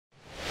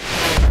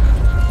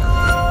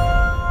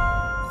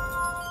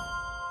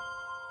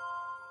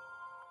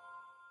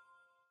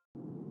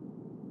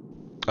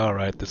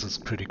Alright, this is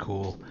pretty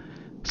cool.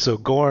 So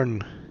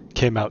Gorn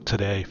came out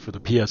today for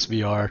the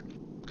PSVR.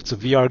 It's a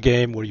VR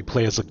game where you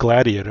play as a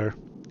gladiator,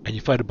 and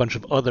you fight a bunch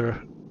of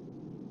other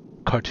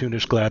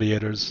cartoonish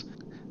gladiators.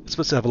 It's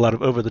supposed to have a lot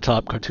of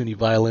over-the-top cartoony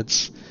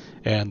violence,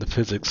 and the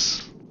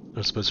physics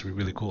are supposed to be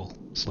really cool.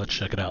 So let's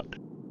check it out.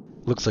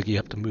 Looks like you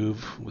have to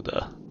move with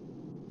the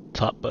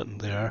top button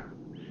there.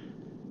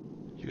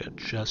 You got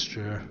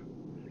gesture,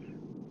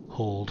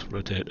 hold,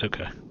 rotate.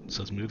 Okay, it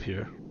says move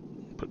here.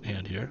 Put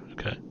hand here.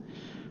 Okay.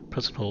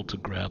 Press and hold to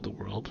grab the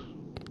world.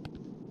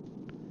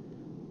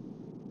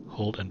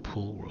 Hold and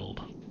pull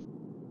world.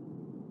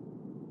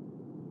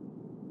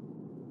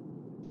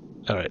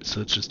 Alright,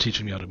 so it's just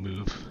teaching me how to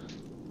move.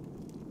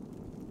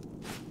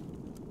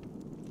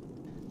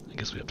 I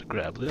guess we have to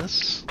grab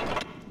this.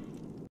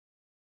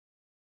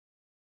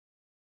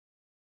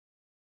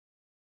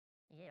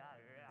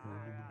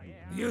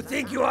 You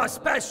think you are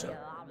special?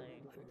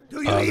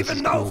 Do you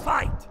even know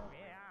fight?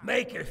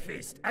 Make a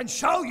fist and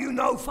show you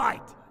know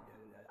fight.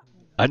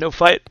 I know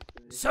fight.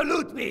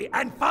 Salute me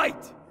and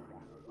fight.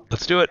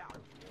 Let's do it.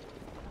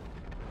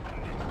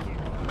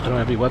 I don't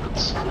have any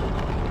weapons.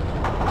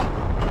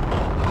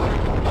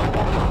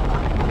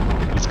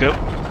 Let's go.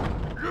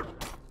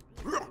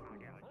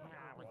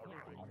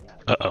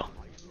 Uh-oh.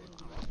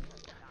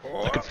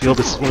 I can feel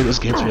this is one of those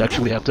games where you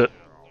actually have to...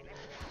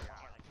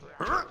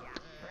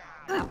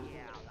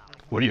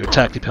 Where you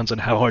attack depends on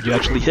how hard you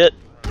actually hit.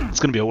 It's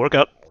gonna be a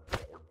workout.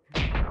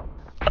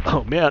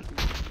 Oh man.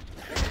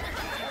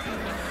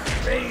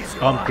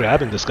 I'm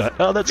grabbing this guy.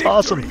 Oh, that's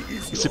awesome.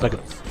 Let's see if I can...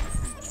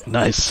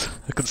 Nice.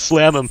 I can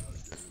slam him.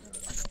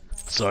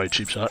 Sorry,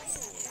 cheap shot.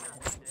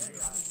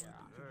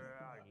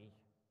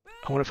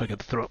 I wonder if I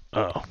could throw...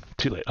 Oh,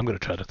 too late. I'm gonna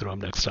try to throw him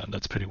next time.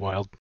 That's pretty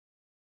wild.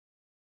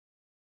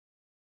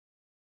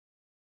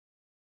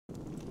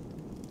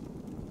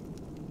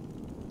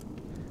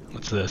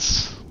 What's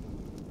this?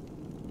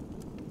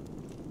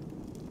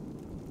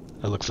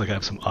 It looks like I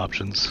have some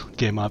options.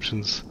 Game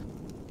options.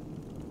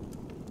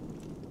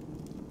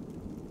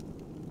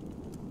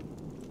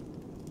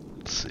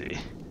 Let's see.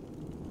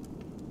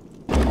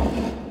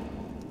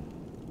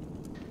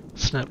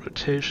 Snap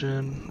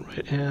rotation,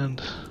 right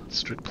hand,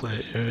 strict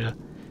play area.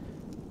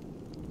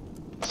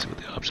 Let's see what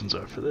the options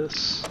are for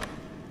this.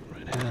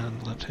 Right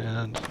hand, left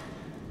hand.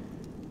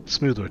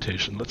 Smooth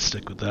rotation, let's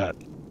stick with that.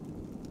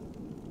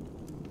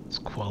 It's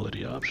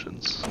quality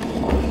options.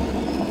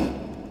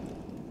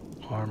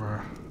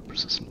 Armor,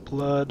 persistent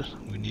blood.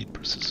 We need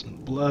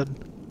persistent blood.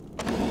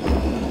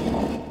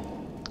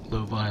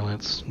 Low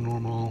violence,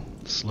 normal,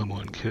 slow-mo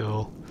and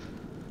kill.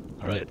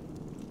 Alright.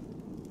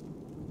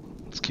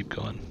 Let's keep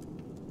going.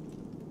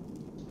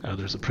 Oh,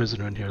 there's a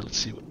prisoner in here. Let's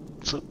see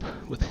what's up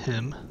with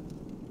him.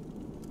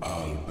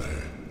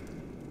 Albe,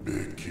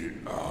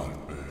 Beki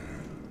Albe,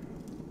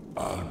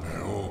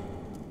 Albeo,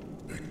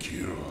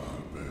 Bekiro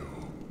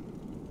Albeo.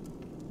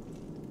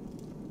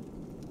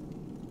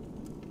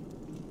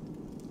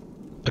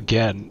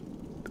 Again,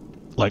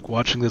 like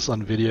watching this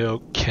on video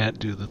can't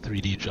do the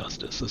 3D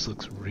justice. This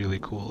looks really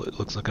cool. It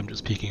looks like I'm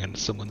just peeking into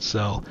someone's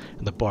cell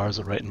and the bars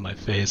are right in my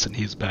face and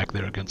he's back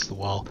there against the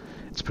wall.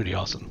 It's pretty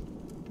awesome.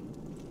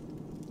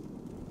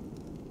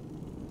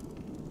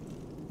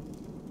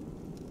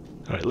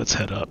 Alright, let's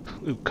head up.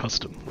 Ooh,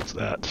 custom. What's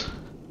that?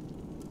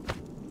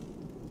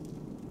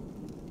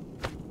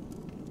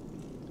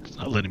 It's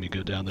not letting me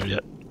go down there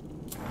yet.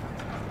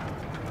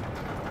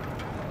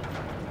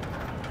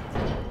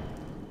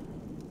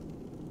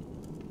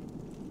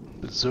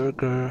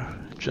 Berserker.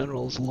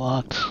 General's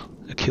locked.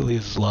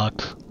 Achilles is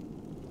locked.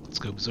 Let's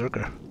go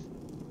Berserker.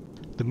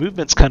 The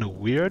movement's kind of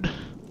weird,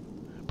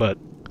 but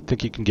I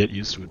think you can get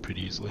used to it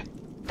pretty easily.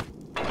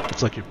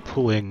 It's like you're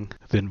pulling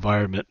the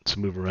environment to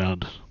move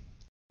around.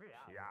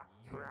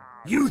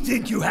 You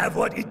think you have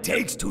what it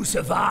takes to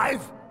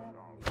survive?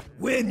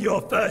 Win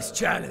your first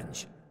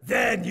challenge,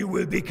 then you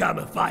will become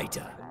a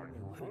fighter.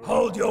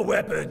 Hold your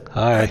weapon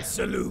and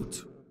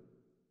salute.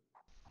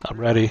 I'm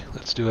ready.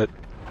 Let's do it.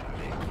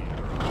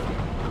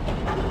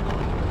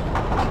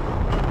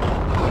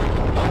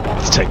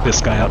 Let's take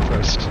this guy out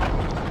first.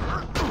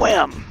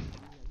 Wham!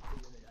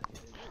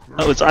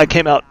 Oh, its eye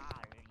came out.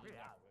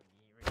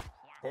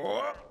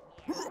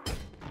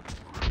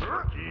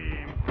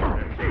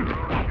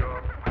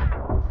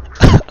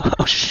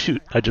 Oh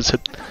shoot, I just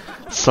hit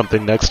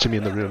something next to me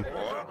in the room.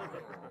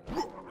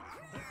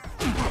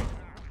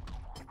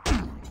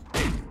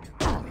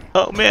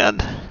 Oh man!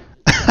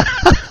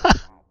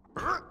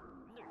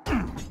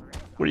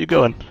 Where are you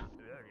going?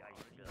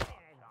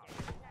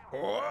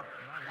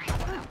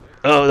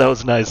 Oh, that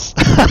was nice.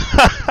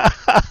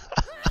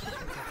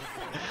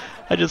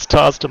 I just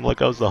tossed him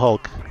like I was the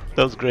Hulk.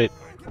 That was great.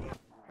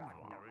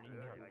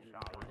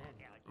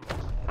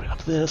 Grab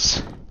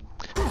this.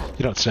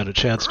 You don't stand a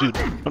chance, dude.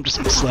 I'm just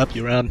gonna slap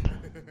you around.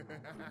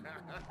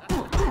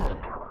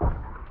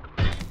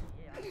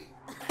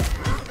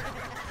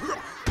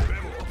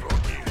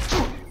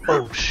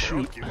 Oh,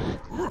 shoot.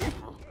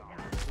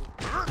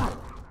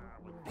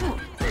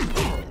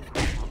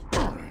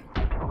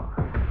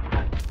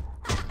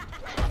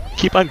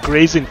 keep on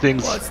grazing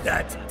things Was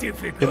that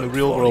difficult in the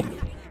real for world.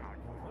 you?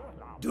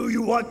 Do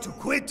you want to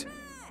quit?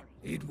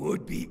 It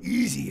would be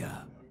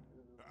easier.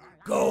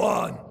 Go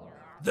on.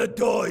 The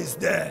door is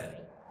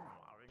there.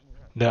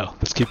 No,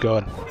 let's keep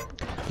going.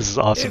 This is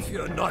awesome. If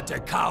you're not a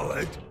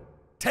coward,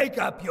 take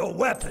up your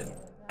weapon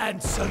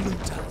and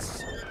salute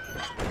us.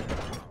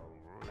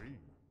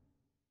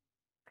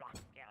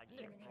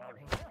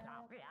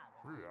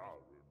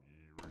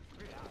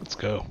 Let's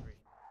go.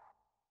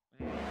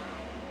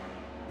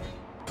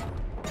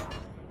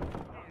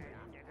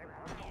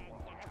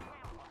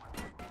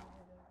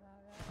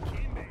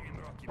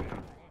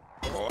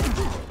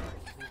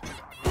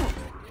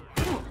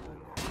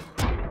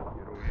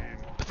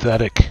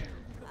 Pathetic.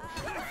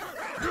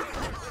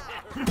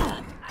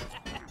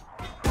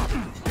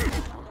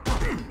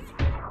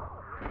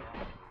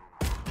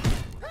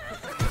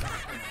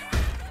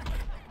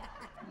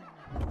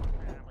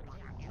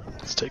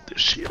 Let's take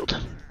this shield.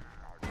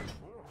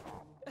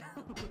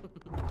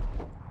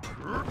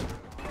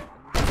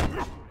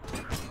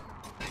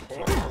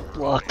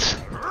 Blocked.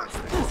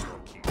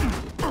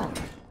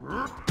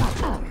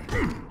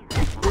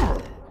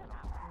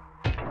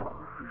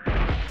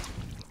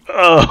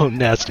 Oh,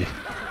 nasty.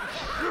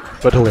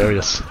 But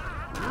hilarious.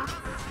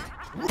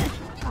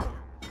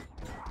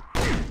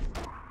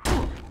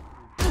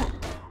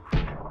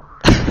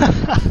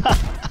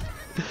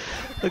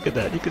 Look at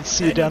that, you can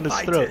see it down his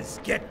throat.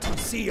 Get to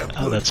see a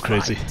Oh, that's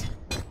crazy. fight.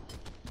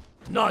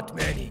 Not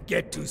many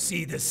get to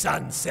see the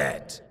sun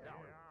set.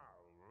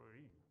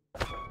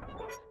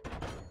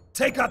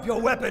 Take up your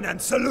weapon and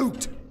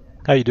salute!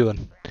 How you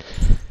doing?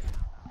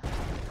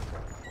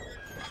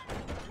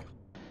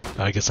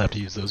 I guess I have to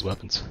use those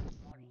weapons.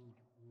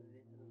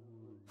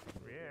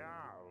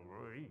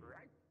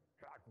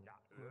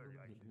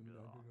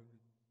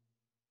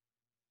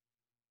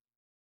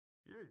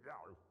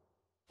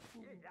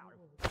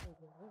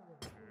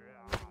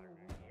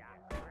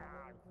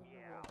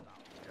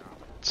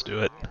 Let's do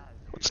it.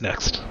 What's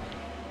next?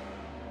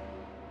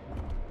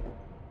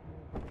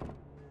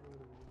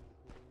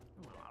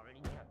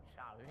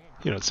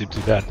 You don't seem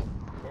too bad.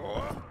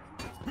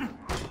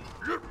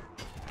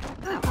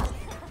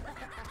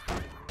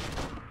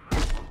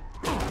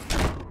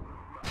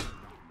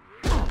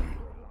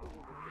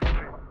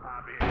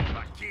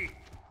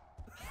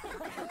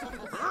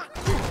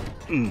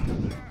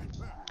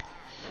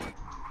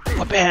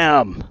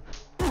 Bam!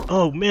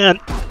 Oh man!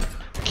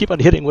 Keep on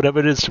hitting whatever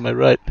it is to my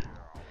right.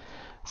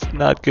 It's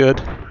not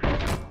good.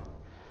 I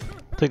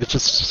think it's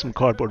just some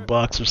cardboard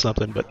box or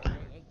something, but...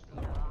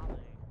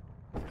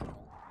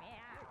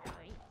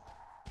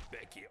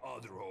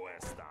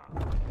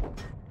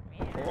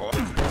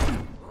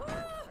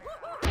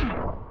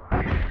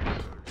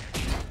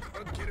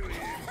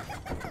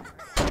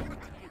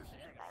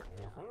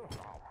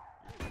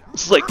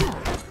 This is like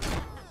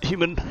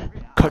human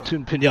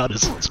cartoon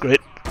pinatas. It's great.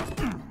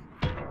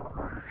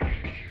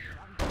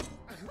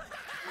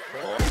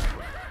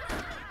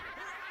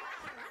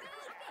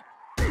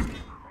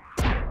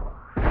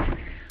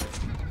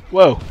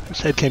 Whoa, his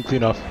head came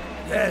clean off.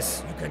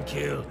 Yes, you can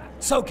kill.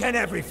 So can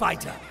every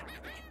fighter.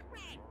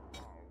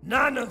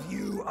 None of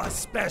you are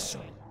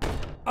special.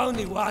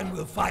 Only one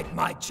will fight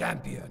my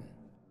champion.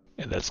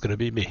 And that's gonna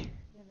be me.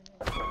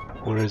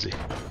 Where is he?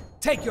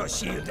 Take your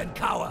shield and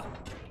cower,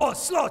 or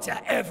slaughter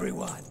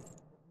everyone.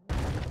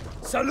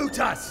 Salute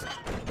us,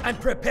 and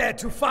prepare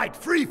to fight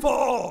free for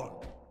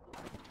all.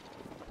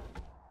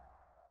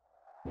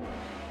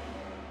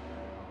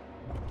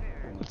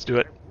 Let's do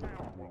it.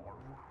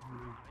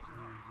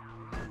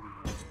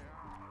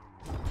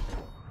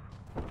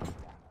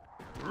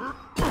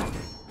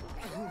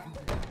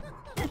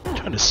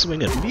 Trying to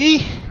swing at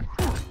me?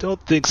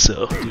 Don't think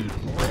so, dude.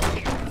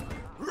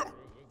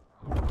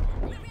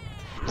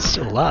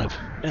 Still alive,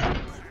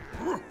 man.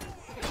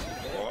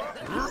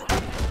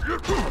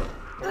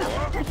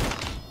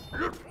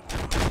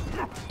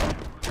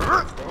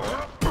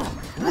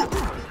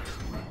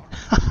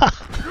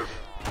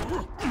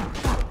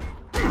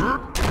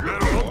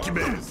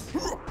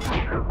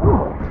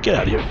 Get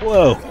out of here.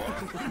 Whoa.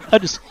 I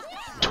just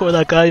tore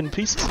that guy in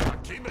pieces.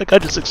 That guy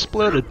just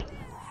exploded.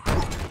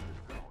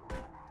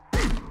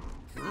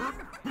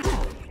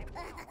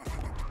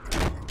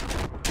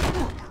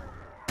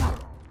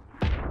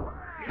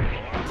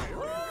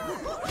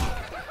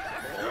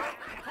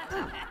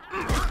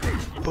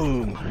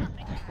 Boom.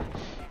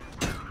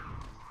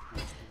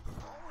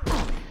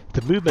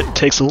 The movement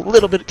takes a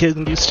little bit of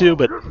getting used to,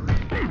 but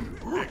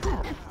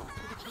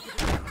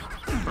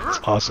it's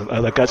awesome.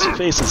 Oh, that guy's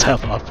face is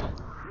half off.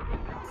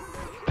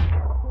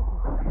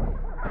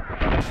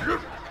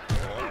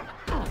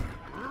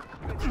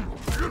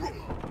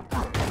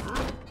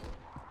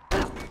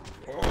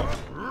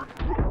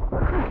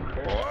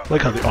 I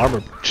like how the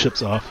armor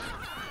chips off.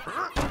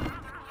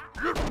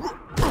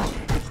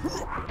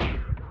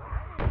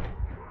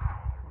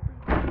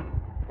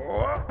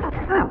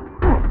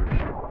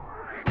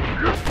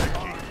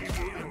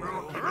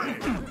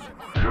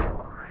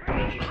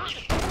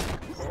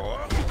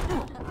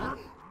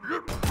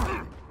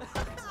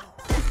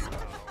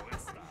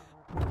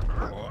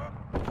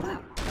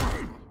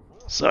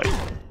 sorry.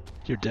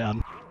 You're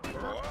down.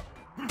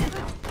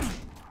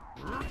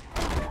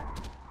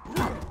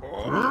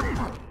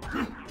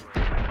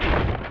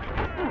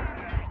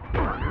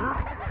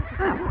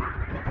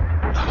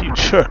 Oh, you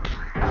jerk.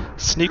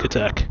 Sneak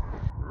attack.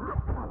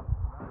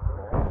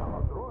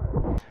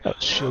 Oh,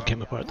 his shield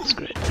came apart. That's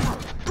great.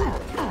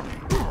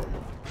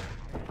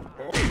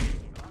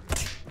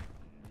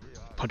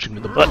 Punching him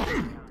in the butt.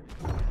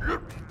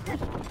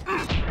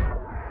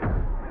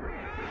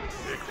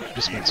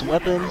 Just made some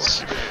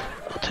weapons.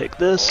 I'll take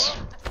this.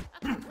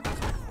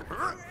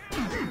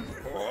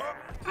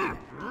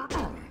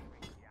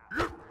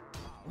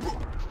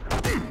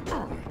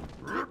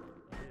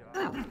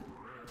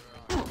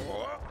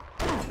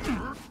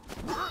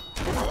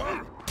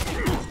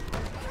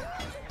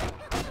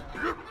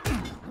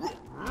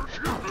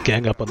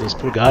 Gang up on this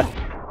poor guy.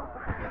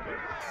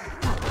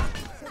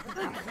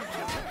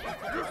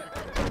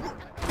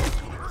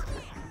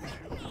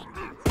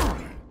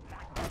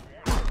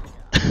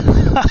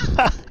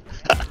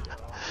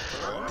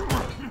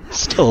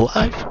 Still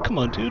alive? Come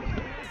on, dude.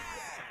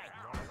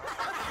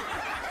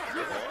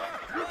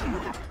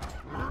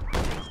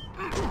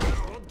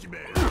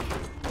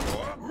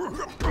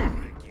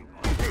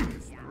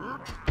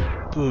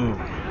 Boom.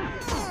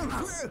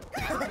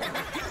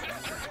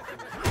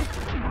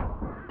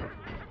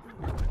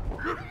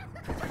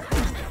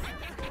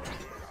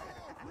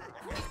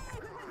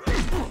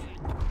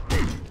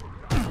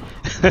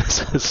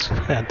 This is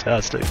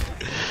fantastic.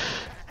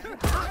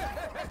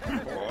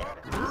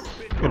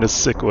 In a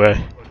sick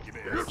way.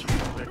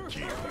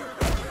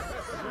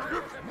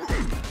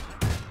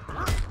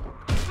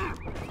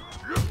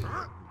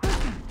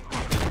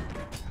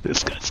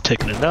 This guy's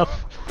taking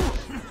enough.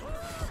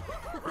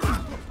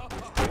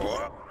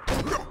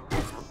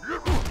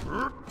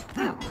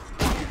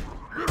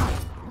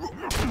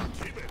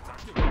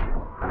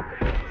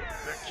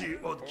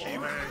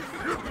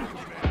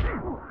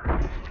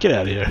 Get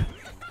out of here.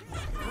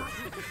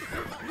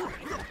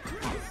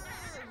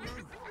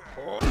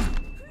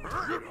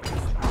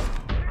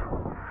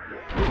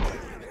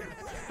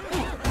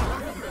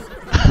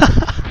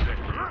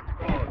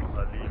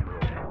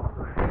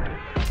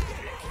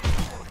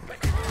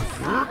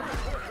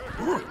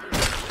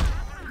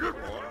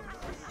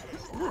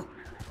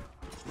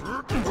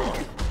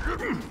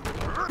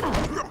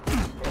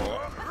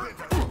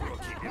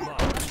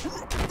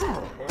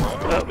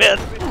 Oh man!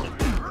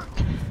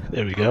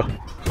 There we go.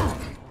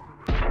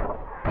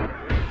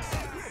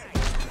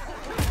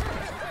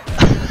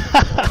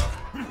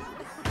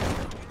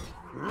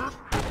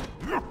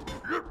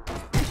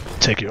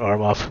 Take your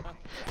arm off.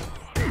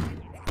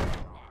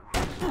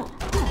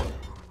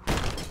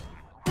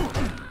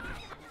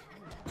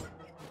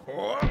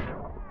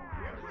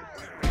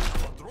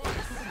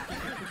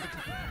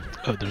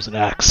 Oh, there's an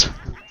axe.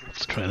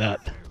 Let's try that.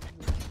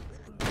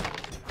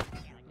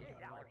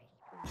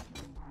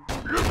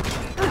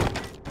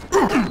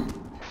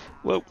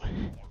 Whoa.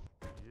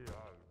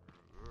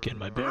 Getting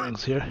my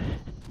bearings here.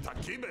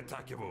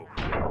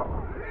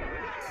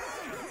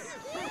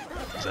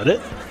 Is that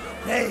it?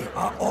 They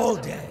are all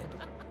dead,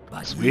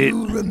 but Sweet.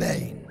 you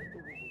remain.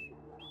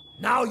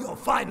 Now your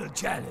final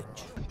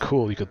challenge.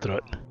 Cool, you could throw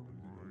it.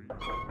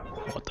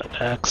 I want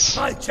that axe.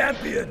 My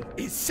champion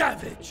is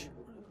savage,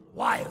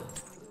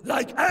 wild,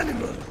 like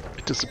animal.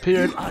 It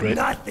disappeared. You are Great.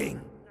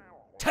 nothing.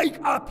 Take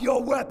up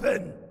your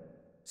weapon.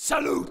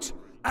 Salute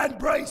and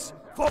brace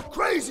for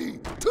crazy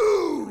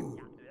 2.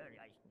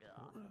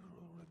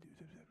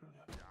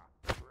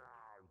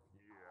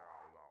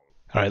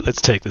 Alright,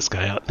 let's take this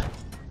guy out.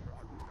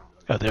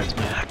 Oh, there's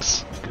my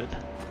axe. Good.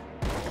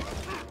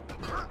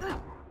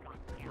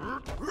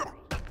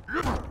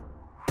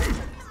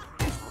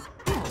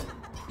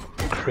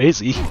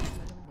 Crazy.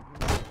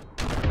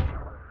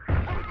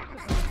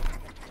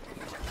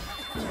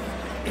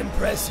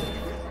 Impressive.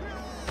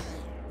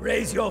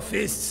 Raise your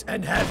fists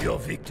and have your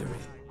victory.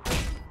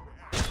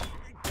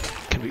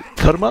 Can we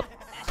cut him up?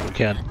 We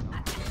can.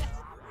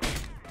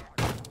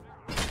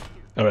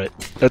 Alright,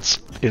 that's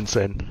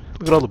insane.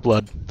 Look at all the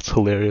blood. It's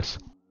hilarious.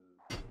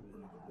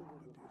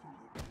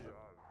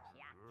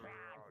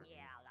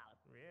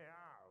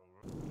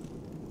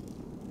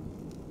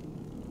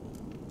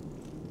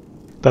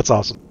 That's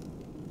awesome.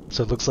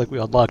 So it looks like we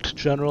unlocked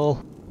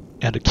General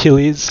and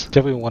Achilles.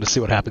 Definitely want to see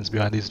what happens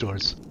behind these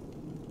doors.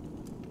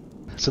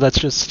 So that's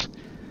just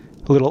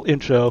a little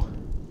intro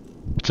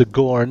to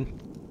Gorn.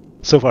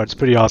 So far it's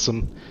pretty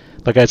awesome.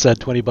 Like I said,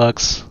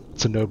 $20.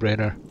 It's a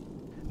no-brainer.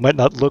 Might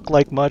not look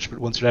like much, but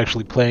once you're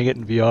actually playing it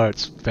in VR,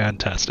 it's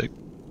fantastic.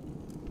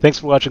 Thanks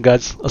for watching,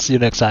 guys. I'll see you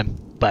next time.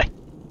 Bye.